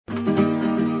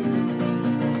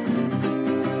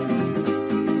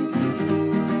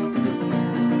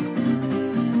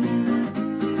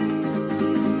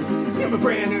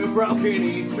brand new broken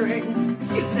E-string.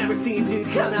 Skips never seem to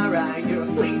come out right. You're a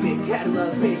flaming cat who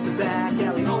loves pace the back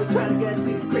alley. Always trying to guess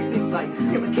who's quick big fight.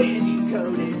 You're a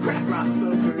candy-coated crack rock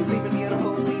smoker, leaving me in a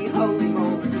holy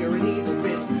moment. You're an evil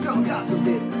bitch, no God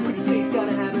forbid. Pretty face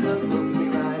gotta have it up, look me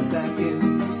right back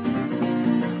in.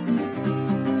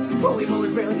 Holy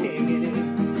Molars barely hanging in.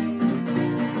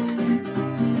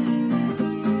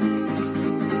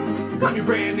 I'm your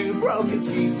brand new broken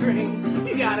G-string.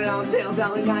 You got it on sale,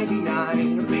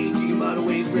 $1.99. Mangy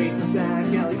motorways race the back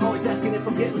alley. Always asking if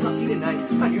I'm getting lucky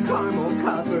tonight. I'm your caramel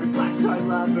covered, black tie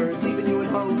lover, leaving you in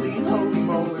holy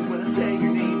molars. When I say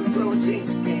your name, throw a change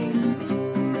of game.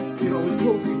 It always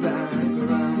pulls you back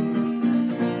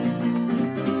around.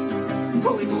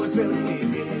 Holy molars barely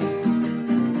hanging in.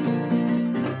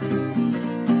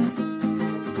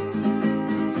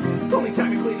 Only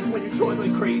time you clean is when you're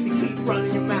toiling crazy. Keep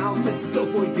running your mouth, that's still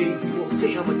boy Daisy. We'll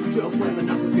see how much you joke when the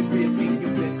knuckles get busy. You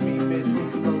miss me,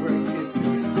 come over and kiss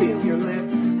me. Feel your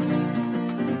lips,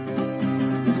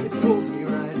 it pulls me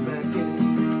right back in.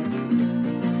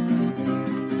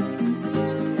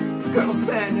 Girl,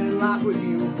 spending a lot with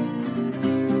you,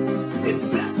 it's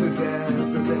best as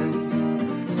ever been.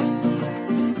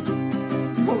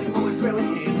 Holy molars barely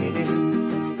hanging in.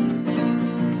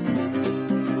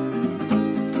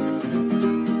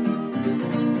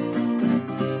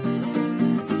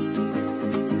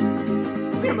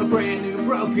 I'm a brand new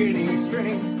broken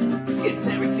E-string. Skips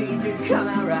never seem to come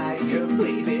out right. You're a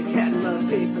flea bit cat who loves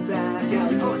pace the back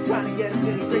alley. Always trying to get us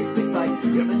in a